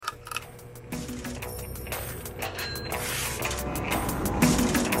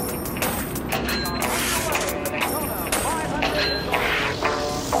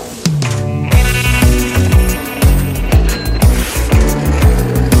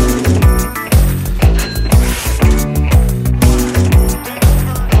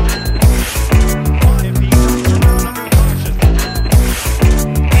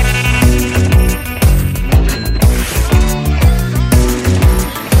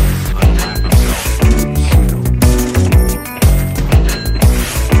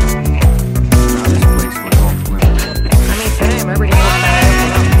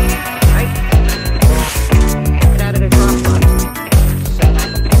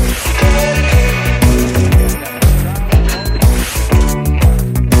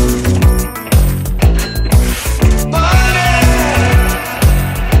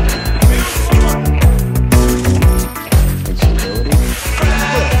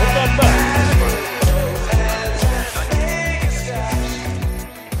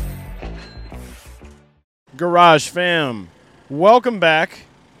Garage fam, welcome back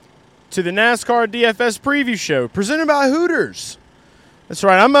to the NASCAR DFS preview show presented by Hooters. That's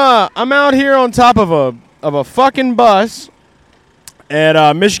right. I'm out here on top of a fucking bus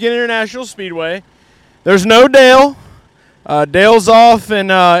at Michigan International Speedway. There's no Dale. Dale's off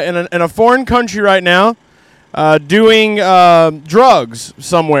in a foreign country right now, doing drugs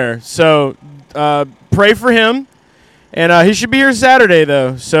somewhere. So pray for him. And he should be here Saturday,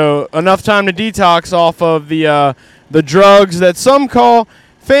 though, so enough time to detox off of the drugs that some call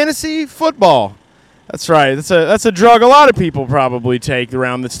fantasy football. That's right. That's a drug a lot of people probably take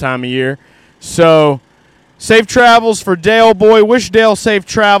around this time of year. So safe travels for Dale, boy. Wish Dale safe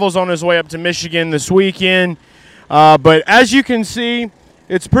travels on his way up to Michigan this weekend. But as you can see,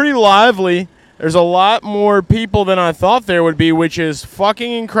 it's pretty lively. There's a lot more people than I thought there would be, which is fucking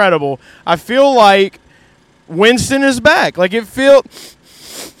incredible. I feel like Winston is back. I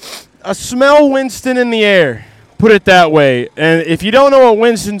smell Winston in the air. Put it that way. And if you don't know what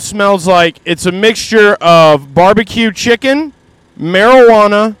Winston smells like, it's a mixture of barbecue chicken,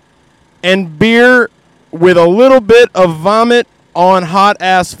 marijuana, and beer with a little bit of vomit on hot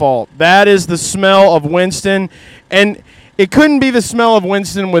asphalt. That is the smell of Winston. And it couldn't be the smell of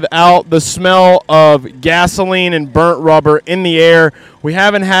Winston without the smell of gasoline and burnt rubber in the air. We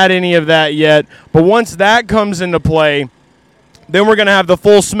haven't had any of that yet. But once that comes into play, then we're going to have the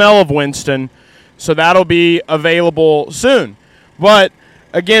full smell of Winston. So that'll be available soon. But,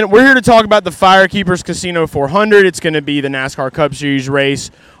 again, we're here to talk about the Firekeepers Casino 400. It's going to be the NASCAR Cup Series race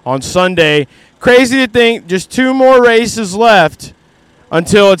on Sunday. Crazy to think just 2 more races left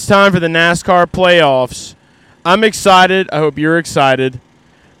until it's time for the NASCAR playoffs. I'm excited. I hope you're excited.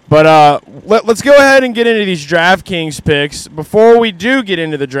 But let's go ahead and get into these DraftKings picks. Before we do get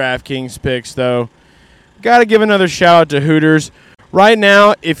into the DraftKings picks, though, got to give another shout-out to Hooters. Right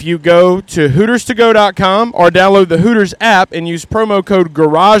now, if you go to HootersToGo.com or download the Hooters app and use promo code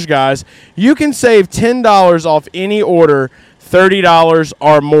GarageGuys, you can save $10 off any order, $30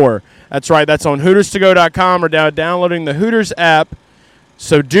 or more. That's right. That's on HootersToGo.com or downloading the Hooters app.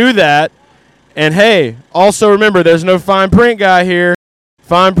 So do that. And, hey, also remember, there's no fine print guy here.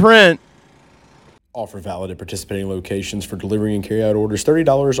 Fine print. Offer valid at participating locations for delivery and carry-out orders,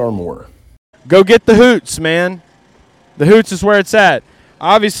 $30 or more. Go get the Hoots, man. The Hoots is where it's at.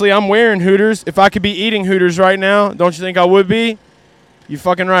 Obviously, I'm wearing Hooters. If I could be eating Hooters right now, don't you think I would be? You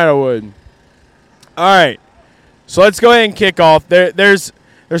fucking right I would. All right. So let's go ahead and kick off. There's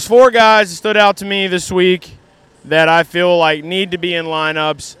 4 guys that stood out to me this week that I feel like need to be in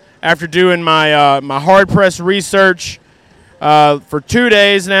lineups. After doing my hard-pressed research for 2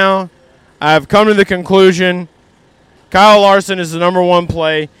 days now, I've come to the conclusion Kyle Larson is the number 1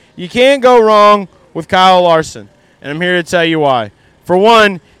 play. You can't go wrong with Kyle Larson, and I'm here to tell you why. For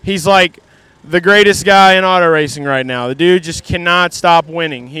one, he's like the greatest guy in auto racing right now. The dude just cannot stop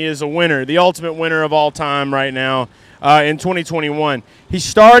winning. He is a winner, the ultimate winner of all time right now in 2021. He's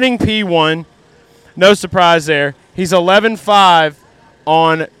starting P1. No surprise there. He's 11-5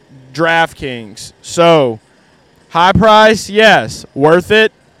 on DraftKings. So, high price, yes. Worth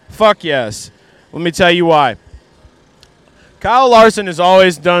it? Fuck yes. Let me tell you why. Kyle Larson has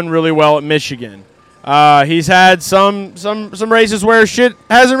always done really well at Michigan. He's had some races where shit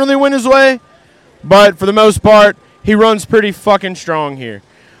hasn't really went his way, but for the most part, he runs pretty fucking strong here.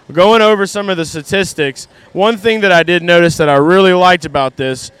 Going over some of the statistics, one thing that I did notice that I really liked about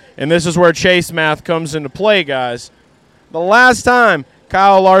this, and this is where chase math comes into play, guys. The last time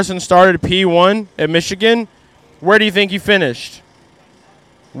Kyle Larson started P1 at Michigan, where do you think he finished?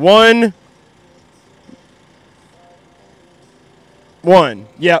 1.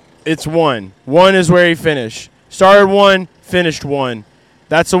 Yep, it's 1. 1 is where he finished. Started 1, finished 1.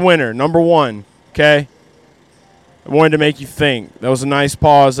 That's a winner, number 1, okay? I wanted to make you think. That was a nice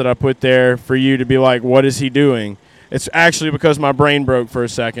pause that I put there for you to be like, what is he doing? It's actually because my brain broke for a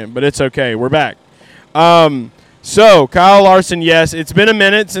second, but it's okay. We're back. So, Kyle Larson, yes, it's been a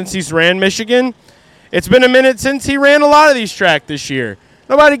minute since he's ran Michigan. It's been a minute since he ran a lot of these tracks this year.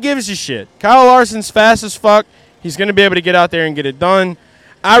 Nobody gives a shit. Kyle Larson's fast as fuck. He's going to be able to get out there and get it done.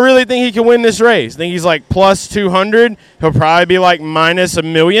 I really think he can win this race. I think he's like plus 200. He'll probably be like minus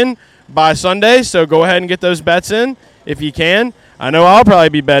 $1 million by Sunday, so go ahead and get those bets in if you can. I know I'll probably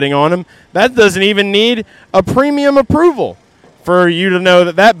be betting on him. That doesn't even need a premium approval for you to know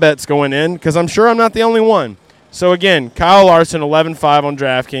that bet's going in, because I'm sure I'm not the only one. So, again, Kyle Larson, 11-5 on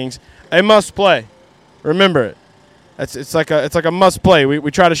DraftKings. A must-play. Remember it. It's like a must-play.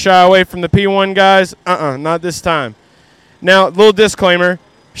 We try to shy away from the P1 guys. Not this time. Now, little disclaimer.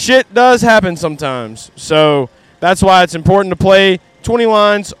 Shit does happen sometimes. So, that's why it's important to play 20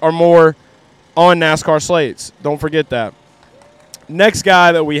 lines or more on NASCAR slates. Don't forget that. Next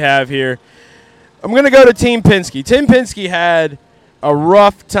guy that we have here, I'm going to go to Team Penske. Team Penske had a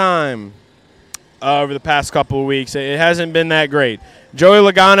rough time over the past couple of weeks. It hasn't been that great. Joey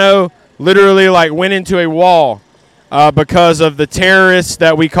Logano literally went into a wall because of the terrorists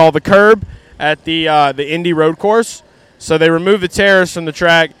that we call the curb at the Indy road course. So they removed the terrorists from the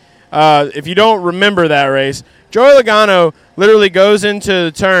track. If you don't remember that race, Joey Logano literally goes into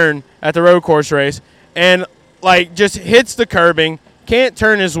the turn at the road course race and just hits the curbing, can't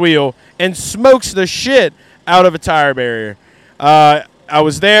turn his wheel, and smokes the shit out of a tire barrier. I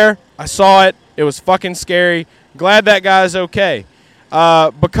was there. I saw it. It was fucking scary. Glad that guy's okay.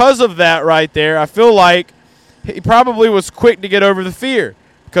 Because of that right there, I feel like he probably was quick to get over the fear.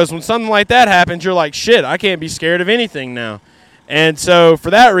 Because when something like that happens, you're like, shit, I can't be scared of anything now. And so for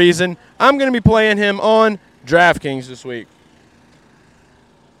that reason, I'm going to be playing him on DraftKings this week.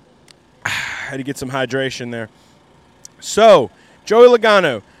 I had to get some hydration there. So, Joey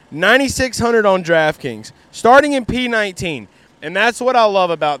Logano, 9,600 on DraftKings, starting in P19. And that's what I love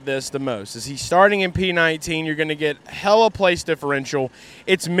about this the most, is he's starting in P19. You're going to get hella place differential.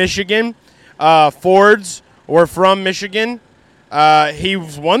 It's Michigan. Fords were from Michigan. He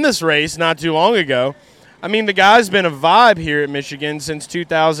won this race not too long ago. I mean, the guy's been a vibe here at Michigan since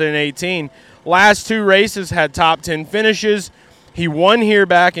 2018. Last two races had top 10 finishes. He won here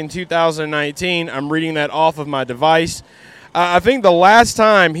back in 2019. I'm reading that off of my device. I think the last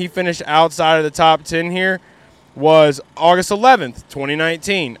time he finished outside of the top 10 here was August 11th,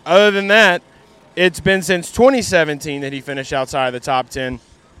 2019. Other than that, it's been since 2017 that he finished outside of the top 10.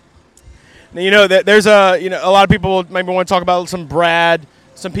 Now, there's a lot of people maybe want to talk about some Brad.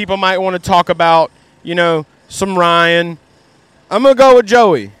 Some people might want to talk about, some Ryan. I'm going to go with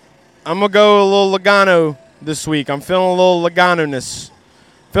Joey. I'm going to go a little Logano this week. I'm feeling a little Logano-ness.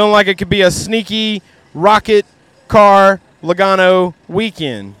 Feeling like it could be a sneaky rocket car Logano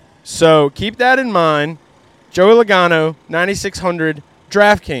weekend. So keep that in mind. Joey Logano, 9,600,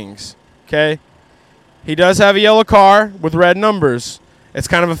 DraftKings. Okay? He does have a yellow car with red numbers. It's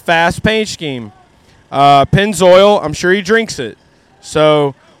kind of a fast paint scheme. Pennzoil, I'm sure he drinks it.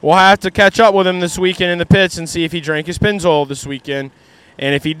 So we'll have to catch up with him this weekend in the pits and see if he drank his Pennzoil this weekend.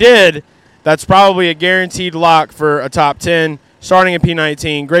 And if he did, that's probably a guaranteed lock for a top 10, starting at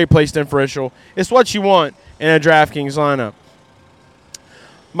P19. Great place differential. It's what you want in a DraftKings lineup.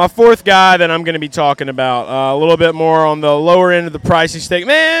 My fourth guy that I'm going to be talking about, a little bit more on the lower end of the pricing stake.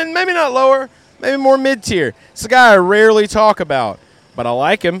 Man, maybe not lower, maybe more mid-tier. It's a guy I rarely talk about, but I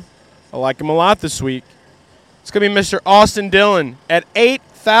like him. I like him a lot this week. It's going to be Mr. Austin Dillon at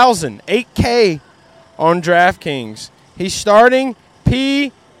 8,000, 8K on DraftKings. He's starting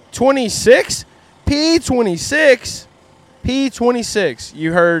P26. P26. P26.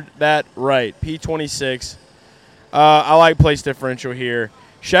 You heard that right. P26. I like place differential here.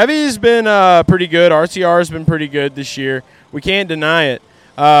 Chevy's been pretty good. RCR has been pretty good this year. We can't deny it.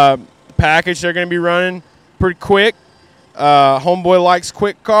 Package they're going to be running pretty quick. Homeboy likes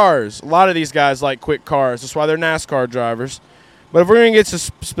quick cars. A lot of these guys like quick cars. That's why they're NASCAR drivers. But if we're going to get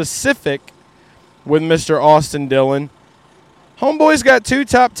specific with Mr. Austin Dillon, Homeboy's got 2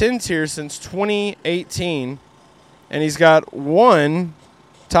 top 10s here since 2018, and he's got 1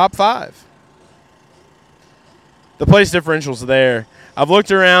 top 5. The place differential's there. I've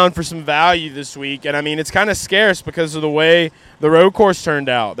looked around for some value this week, and, I mean, it's kind of scarce because of the way the road course turned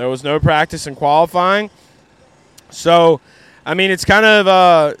out. There was no practice in qualifying. So, I mean, it's kind of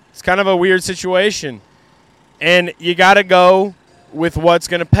a weird situation. And you got to go with what's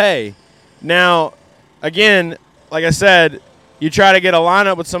going to pay. Now, again, like I said, you try to get a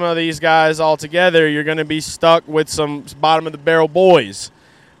lineup with some of these guys all together, you're going to be stuck with some bottom-of-the-barrel boys.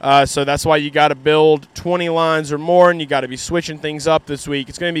 So that's why you got to build 20 lines or more, and you got to be switching things up this week.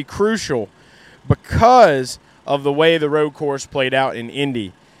 It's going to be crucial because of the way the road course played out in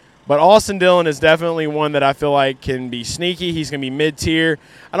Indy. But Austin Dillon is definitely one that I feel like can be sneaky. He's going to be mid-tier.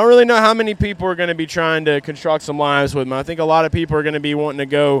 I don't really know how many people are going to be trying to construct some lines with him. I think a lot of people are going to be wanting to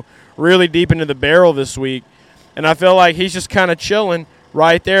go really deep into the barrel this week. And I feel like he's just kind of chilling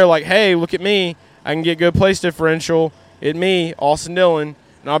right there like, hey, look at me. I can get good place differential. It me, Austin Dillon.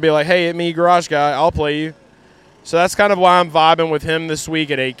 And I'll be like, hey, it me, Garage Guy. I'll play you. So that's kind of why I'm vibing with him this week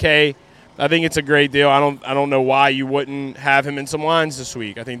at 8K. I think it's a great deal. I don't know why you wouldn't have him in some lines this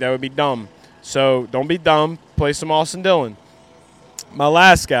week. I think that would be dumb. So don't be dumb. Play some Austin Dillon. My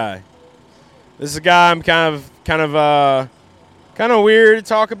last guy. This is a guy I'm kind of weird to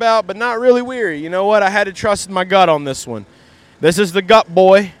talk about, but not really weird. You know what? I had to trust my gut on this one. This is the gut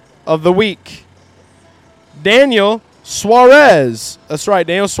boy of the week. Daniel Suarez. That's right,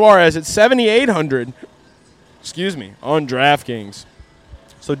 Daniel Suarez at 7,800. Excuse me, on DraftKings.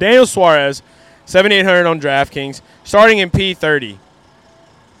 So Daniel Suarez, 7,800 on DraftKings, starting in P30.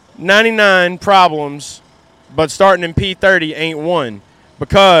 99 problems, but starting in P30 ain't one,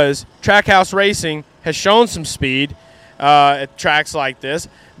 because Trackhouse Racing has shown some speed at tracks like this.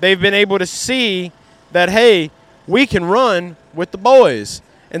 They've been able to see that, hey, we can run with the boys.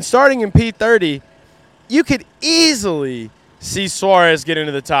 And starting in P30, you could easily see Suarez get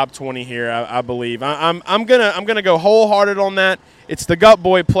into the top 20 here, I believe. I'm gonna go wholehearted on that. It's the Gut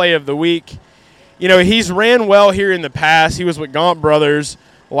Boy play of the week. You know, he's ran well here in the past. He was with Gaunt Brothers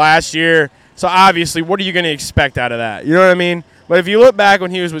last year. So obviously, what are you going to expect out of that? You know what I mean? But if you look back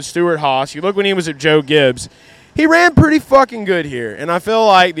when he was with Stuart Haas, you look when he was at Joe Gibbs, he ran pretty fucking good here. And I feel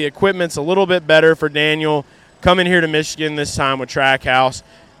like the equipment's a little bit better for Daniel coming here to Michigan this time with Trackhouse.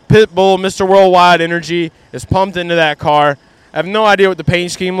 Pitbull, Mr. Worldwide Energy is pumped into that car. I have no idea what the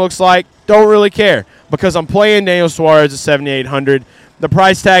paint scheme looks like. Don't really care, because I'm playing Daniel Suarez at 7,800. The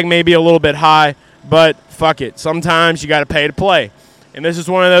price tag may be a little bit high, but fuck it. Sometimes you got to pay to play. And this is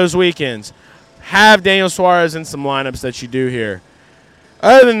one of those weekends. Have Daniel Suarez in some lineups that you do here.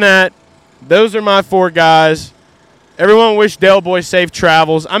 Other than that, those are my 4 guys. Everyone wish Dale Boy safe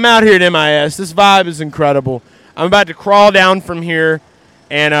travels. I'm out here at MIS. This vibe is incredible. I'm about to crawl down from here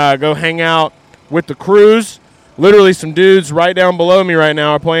and go hang out with the crews. Literally some dudes right down below me right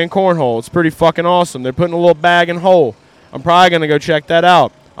now are playing cornhole. It's pretty fucking awesome. They're putting a little bag and hole. I'm probably going to go check that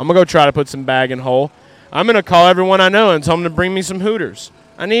out. I'm going to go try to put some bag and hole. I'm going to call everyone I know and tell them to bring me some Hooters.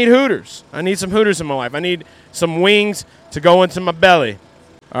 I need Hooters. I need some Hooters in my life. I need some wings to go into my belly.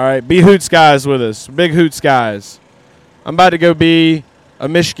 All right, be Hoots guys with us. Big Hoots guys. I'm about to go be a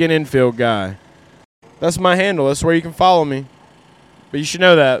Michigan infield guy. That's my handle. That's where you can follow me. But you should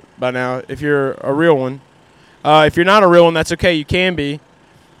know that by now if you're a real one. If you're not a real one, that's okay. You can be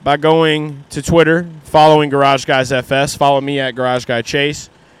by going to Twitter, following Garage Guys FS. Follow me at Garage Guy Chase.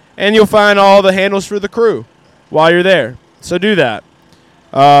 And you'll find all the handles for the crew while you're there. So do that.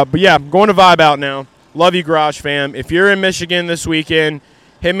 But, yeah, I'm going to vibe out now. Love you, Garage fam. If you're in Michigan this weekend,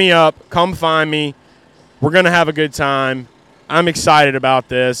 hit me up. Come find me. We're going to have a good time. I'm excited about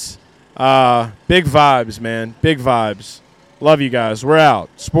this. Big vibes, man. Big vibes. Love you guys. We're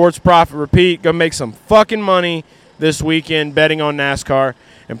out. Sports Profit Repeat. Go make some fucking money this weekend betting on NASCAR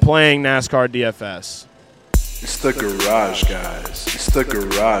and playing NASCAR DFS. It's the Garage Guys. It's the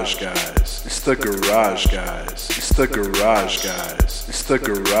Garage Guys. It's the Garage Guys. It's the Garage Guys. It's the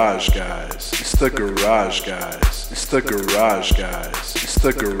Garage Guys. It's the Garage Guys. It's the Garage Guys. It's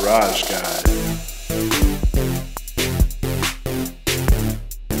the Garage Guys.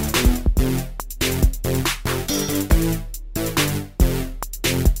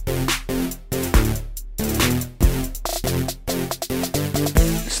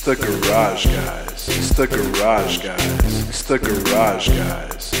 It's the Garage Guys. It's the Garage Guys. It's the Garage Guys. It's the Garage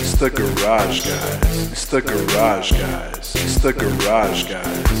Guys. It's the Garage Guys. It's the Garage Guys. It's the Garage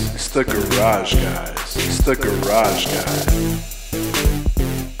Guys. It's the Garage Guys.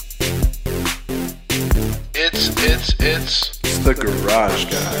 It's the Garage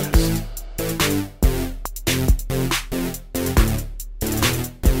Guys.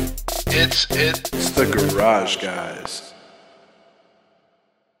 It's the Garage Guys.